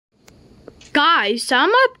Guys, I'm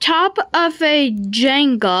up top of a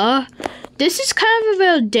Jenga. This is kind of a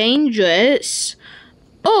little dangerous.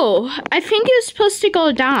 Oh, I think you're supposed to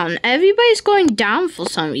go down. Everybody's going down for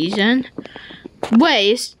some reason.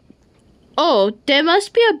 Wait. Oh, there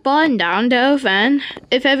must be a button down there then,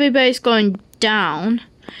 if everybody's going down.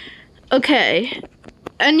 Okay.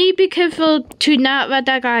 I need to be careful to not let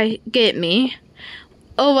that guy get me.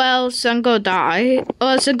 Or else I'm gonna die. Or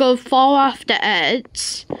else I'm gonna fall off the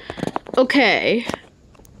edge. Okay.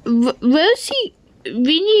 Where's he?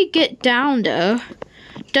 We need to get down there.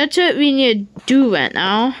 That's what we need to do right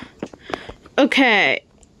now. Okay.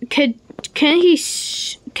 Can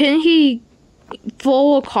he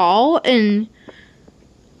throw a call and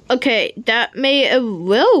okay, that made a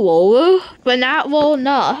little lower, but not low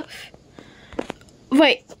enough.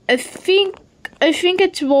 Wait, I think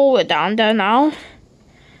it's lower down there now.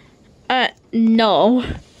 No.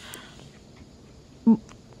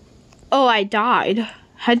 Oh, I died.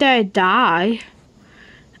 How did I die?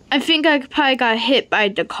 I think I probably got hit by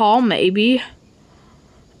the call, maybe.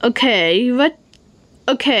 Okay, what?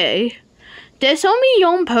 Okay. There's only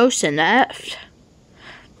one person left.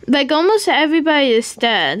 Like, almost everybody is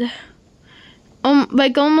dead.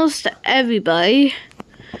 Like, almost everybody.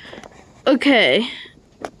 Okay.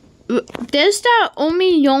 There's that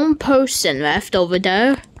only one person left over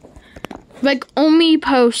there. Like, only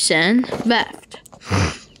person left.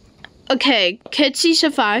 Okay, can she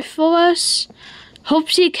survive for us? Hope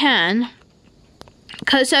she can.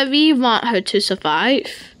 Because I really want her to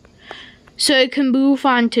survive. So I can move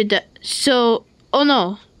on to the... So... Oh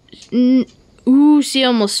no. Ooh, she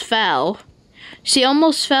almost fell. She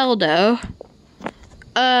almost fell though.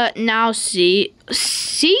 Now she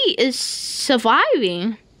is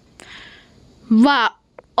surviving. Wow.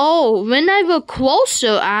 Oh, when I look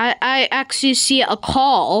closer, I actually see a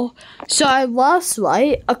call. So I was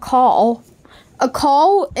right, a call. A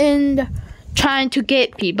call and trying to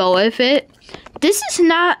get people with it. This is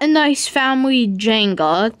not a nice family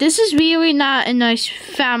Jenga. This is really not a nice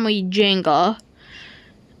family Jenga.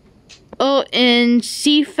 Oh, and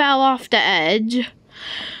she fell off the edge.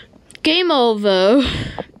 Game over.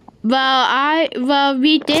 Well,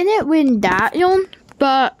 we didn't win that one,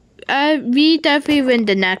 but we definitely win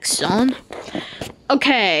the next one.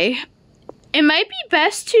 Okay. It might be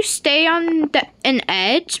best to stay on an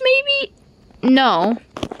edge, maybe? No.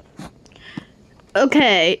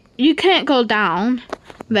 Okay, you can't go down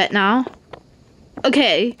right now.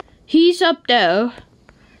 Okay, he's up there.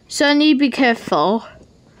 So I need to be careful.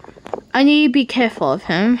 I need to be careful of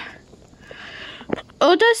him.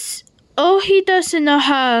 Oh, he doesn't know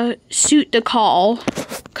how to shoot the call.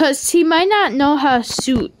 Because he might not know how to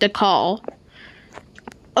shoot the call.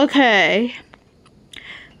 Okay.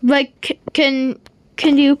 Like, can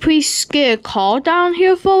you please get a call down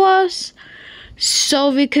here for us? So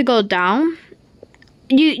we could go down?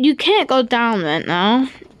 You can't go down right now.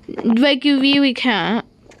 Like, you really can't.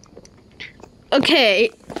 Okay.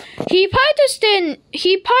 He probably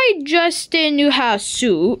just didn't know how to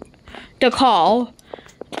shoot the call.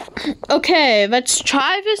 Okay, let's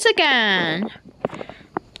try this again.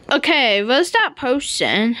 Okay, where's that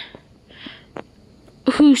person?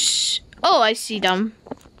 Oh, I see them.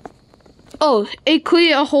 Oh, it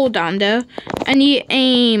cleared a hole down there. I need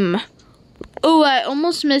aim. Oh, I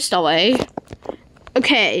almost missed away.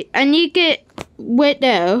 Okay, I need to get right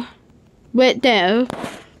there,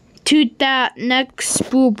 to that next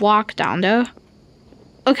blue block down there.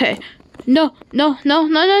 Okay. No.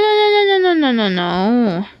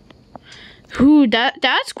 Ooh,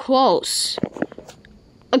 that's close.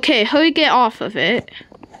 Okay, hurry, get off of it.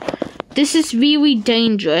 This is really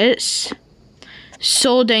dangerous.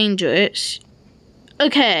 So dangerous.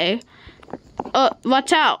 Okay.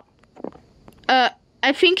 Watch out.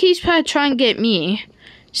 I think he's probably trying to get me.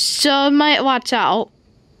 So I might watch out.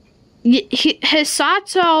 His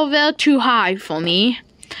shots are a little too high for me.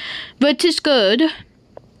 Which is good.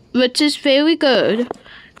 Which is very good.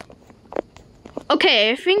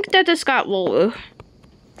 Okay, I think that just got lower.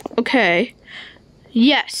 Okay.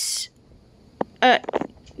 Yes.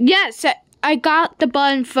 Yes, I got the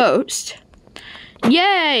button first.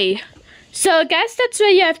 Yay! So I guess that's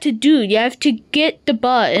what you have to do. You have to get the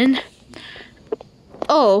button.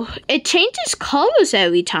 Oh, it changes colors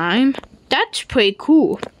every time. That's pretty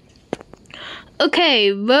cool.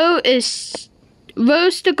 Okay, where's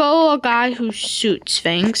the goal guy who shoots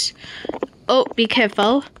things? Oh, be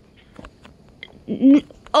careful.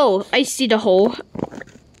 Oh, I see the hole.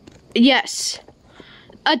 Yes.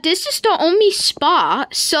 This is the only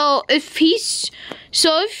spot. So if he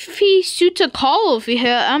shoots a call over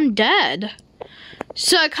here, I'm dead.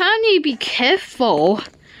 So I kind of need to be careful.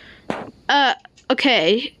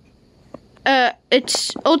 Okay.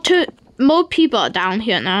 It's more people down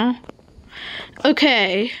here now.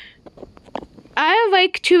 Okay. I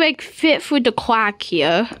like to fit through the crack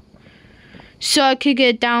here, so I could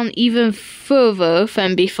get down even further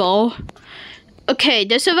than before. Okay,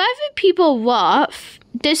 the surviving people left.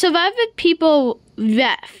 The surviving people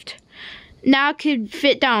left. Now I could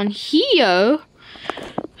fit down here.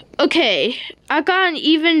 Okay, I got an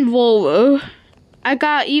even lower.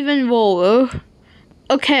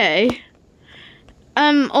 Okay.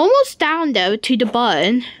 I'm almost down there to the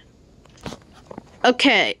button.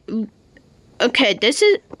 Okay. Okay,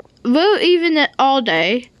 we're even all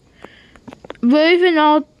day.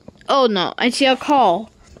 Oh no, I see a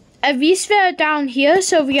call. At least we're down here,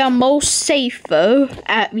 so we are most safer,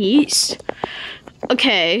 at least.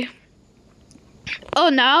 Okay. Oh,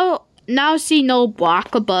 now see no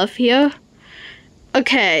block above here.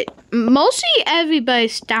 Okay, mostly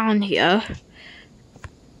everybody's down here.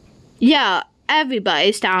 Yeah,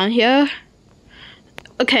 everybody's down here.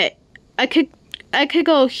 Okay, I could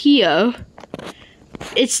go here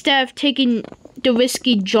instead of taking the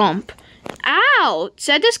risky jump. Ouch!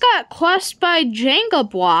 I just got crushed by Jenga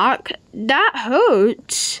block. That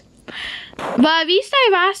hurts. But at least I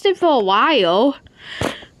lasted for a while.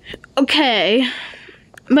 Okay.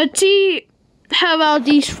 Let's see how well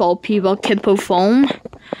these 4 people can perform.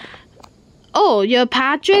 Oh, you're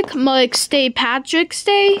Patrick? Mike's Day Patrick's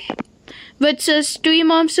Day? Which is 3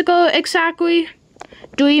 months ago exactly.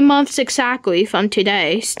 3 months exactly from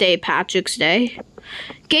today, St. Patrick's Day.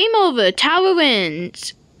 Game over, Tower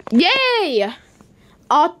wins. Yay!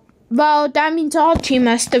 Well, that means our team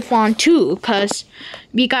must have won too, because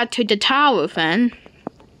we got to the tower then.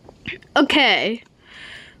 Okay.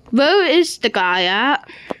 Where is the guy at?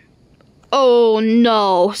 Oh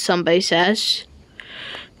no, somebody says.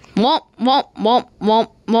 Womp, womp, womp,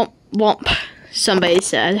 womp, womp, womp, somebody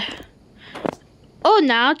said. Oh,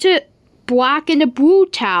 now to black in the blue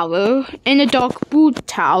tower, in the dark blue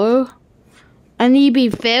tower. I need to be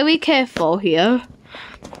very careful here.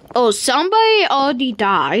 Oh, somebody already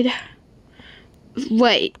died.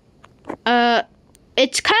 Wait.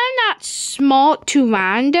 It's kind of not smart to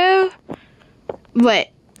land there. Wait.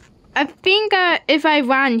 I think if I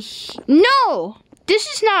ran... No! This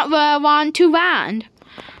is not where I want to land.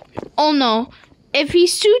 Oh no. If he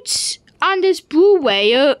shoots on this blue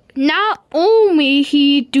wire, not only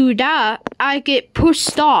he do that, I get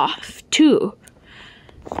pushed off too.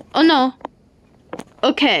 Oh no.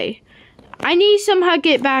 Okay. I need somehow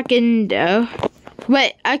get back in there.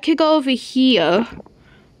 Wait, I could go over here.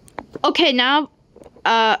 Okay, now,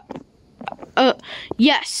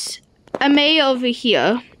 yes. I made it over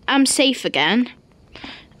here. I'm safe again.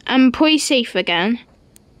 I'm pretty safe again.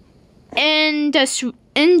 And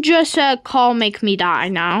just a call make me die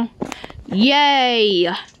now. Yay.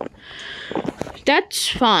 That's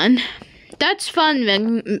fun. That's fun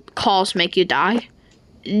when calls make you die.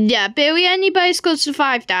 Yeah, barely anybody's gonna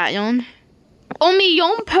survive that one. Only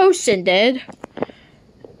one person did.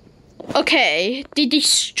 Okay, the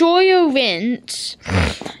destroyer wins.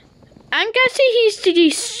 I'm guessing he's the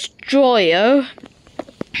destroyer.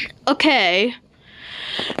 Okay.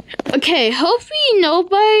 Okay, hopefully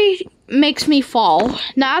nobody makes me fall.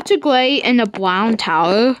 That's a gray and a brown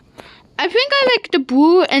tower. I think I like the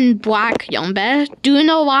blue and black young bear. Do you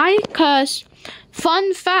know why? Because,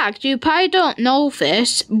 fun fact, you probably don't know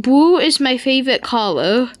this. Blue is my favorite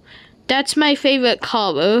color. That's my favorite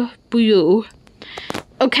color, blue.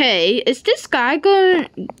 Okay, is this guy gonna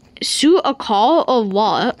shoot a call or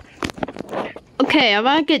what? Okay, I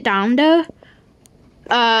wanna get down there.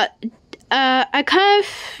 I kind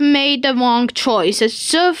of made the wrong choice. I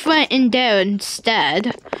should have went in there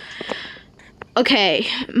instead. Okay,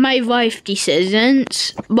 my life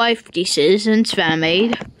decisions that I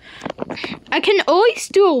made. I can always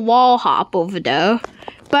do a wall hop over there,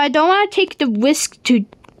 but I don't want to take the risk to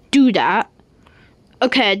do that.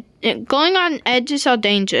 Okay, going on edges are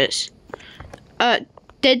dangerous.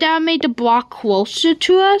 Did that make the block closer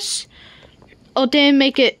to us? Or did it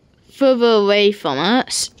make it further away from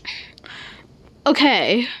us?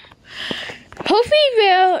 Okay. Hopefully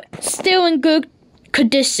we're still in good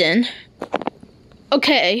condition.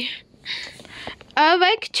 Okay. I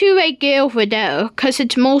like to get over there because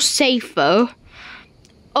it's more safer.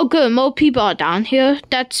 Oh good, more people are down here.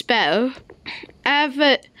 That's better.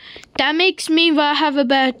 That makes me have a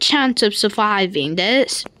better chance of surviving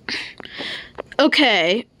this.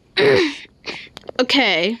 Okay.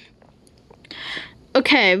 Okay.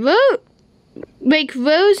 Okay, well, like,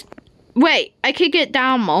 wait, I could get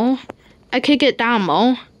down more.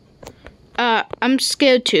 I'm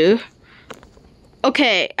scared too.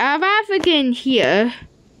 Okay, I'd rather get in here.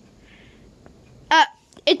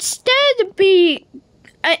 Instead of be...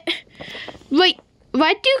 Like,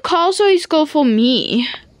 why do calls always go for me?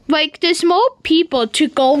 Like, there's more people to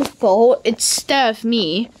go for instead of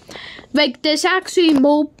me. Like, there's actually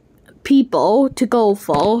more people to go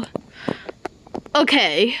for.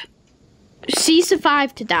 Okay. She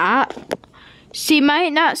survived to that. She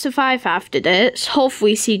might not survive after this.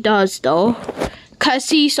 Hopefully she does, though. Because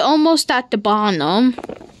she's almost at the bottom.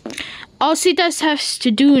 All she does have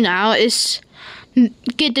to do now is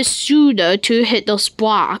get the shooter to hit those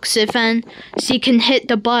blocks. If then she can hit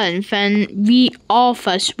the button, then we all of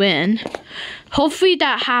us win. Hopefully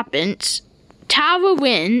that happens. Tower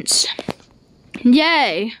wins.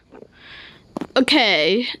 Yay.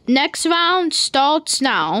 Okay, next round starts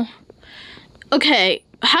now. Okay,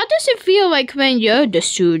 how does it feel like when you're the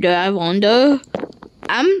shooter, I wonder?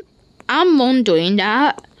 I'm wondering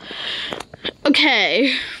that.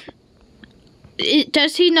 Okay.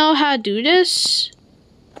 Does he know how to do this?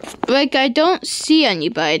 Like, I don't see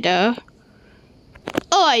anybody there.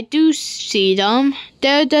 Oh, I do see them.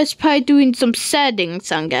 They're just probably doing some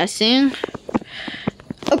settings, I'm guessing.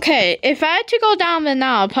 Okay, if I had to go down there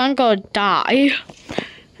now, I'm probably gonna die.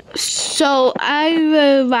 So, I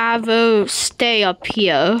would rather stay up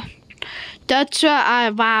here. That's what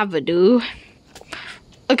I'd rather do.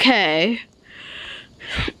 Okay.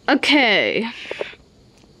 Okay.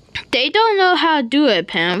 They don't know how to do it,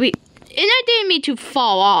 apparently. And I didn't mean to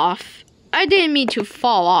fall off.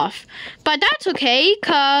 But that's okay,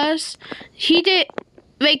 cause we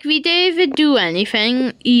didn't even do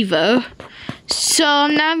anything either. So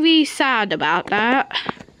I'm not really sad about that.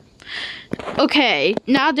 Okay,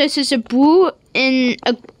 now this is a blue and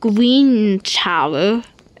a green tower.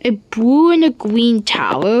 A blue and a green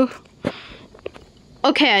tower.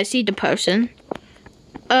 Okay, I see the person.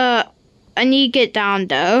 I need to get down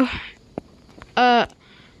there.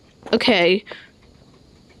 Okay.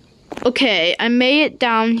 Okay, I made it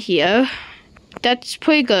down here. That's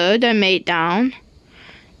pretty good, I made it down.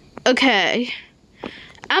 Okay.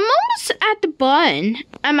 I'm almost at the button.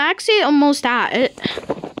 I'm actually almost at it.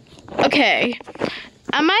 Okay.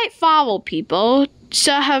 I might follow people,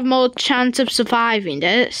 so I have more chance of surviving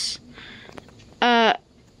this.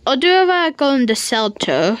 Or do I go in the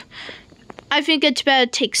shelter? I think it's better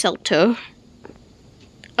to take shelter.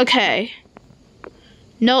 Okay.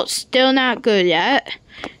 No, still not good yet.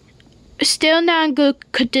 Still not in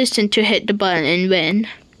good condition to hit the button and win.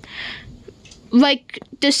 Like,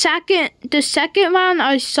 the second round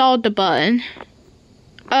I saw the button.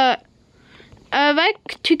 I'd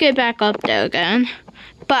like to get back up there again,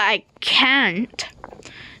 but I can't.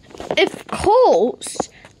 Of course,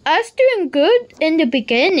 I was doing good in the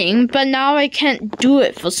beginning, but now I can't do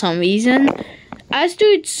it for some reason. I was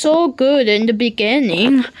doing so good in the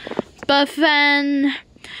beginning, but then,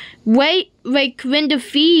 like when the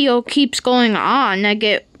video keeps going on, I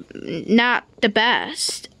get not the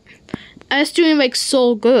best. I was doing like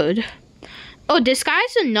so good. Oh, this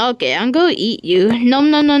guy's a nugget. I'm gonna eat you. Nom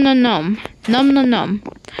nom nom nom nom. Nom nom nom.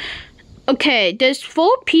 Okay, there's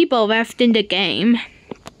 4 people left in the game.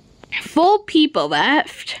 4 people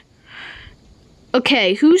left.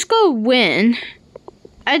 Okay, who's gonna win?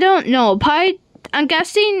 I don't know. Probably, I'm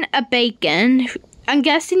guessing a bacon. I'm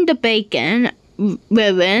guessing the bacon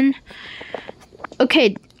will win.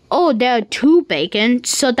 Okay. Oh, there are 2 bacon,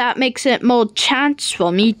 so that makes it more chance for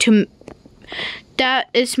me to. That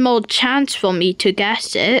is more chance for me to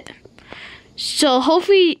guess it. So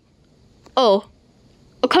hopefully. Oh,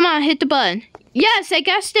 come on, hit the button. Yes, I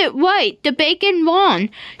guessed it right. The bacon won.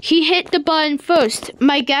 He hit the button first.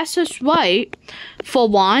 My guess was right for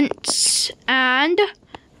once. And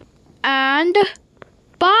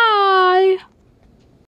bye.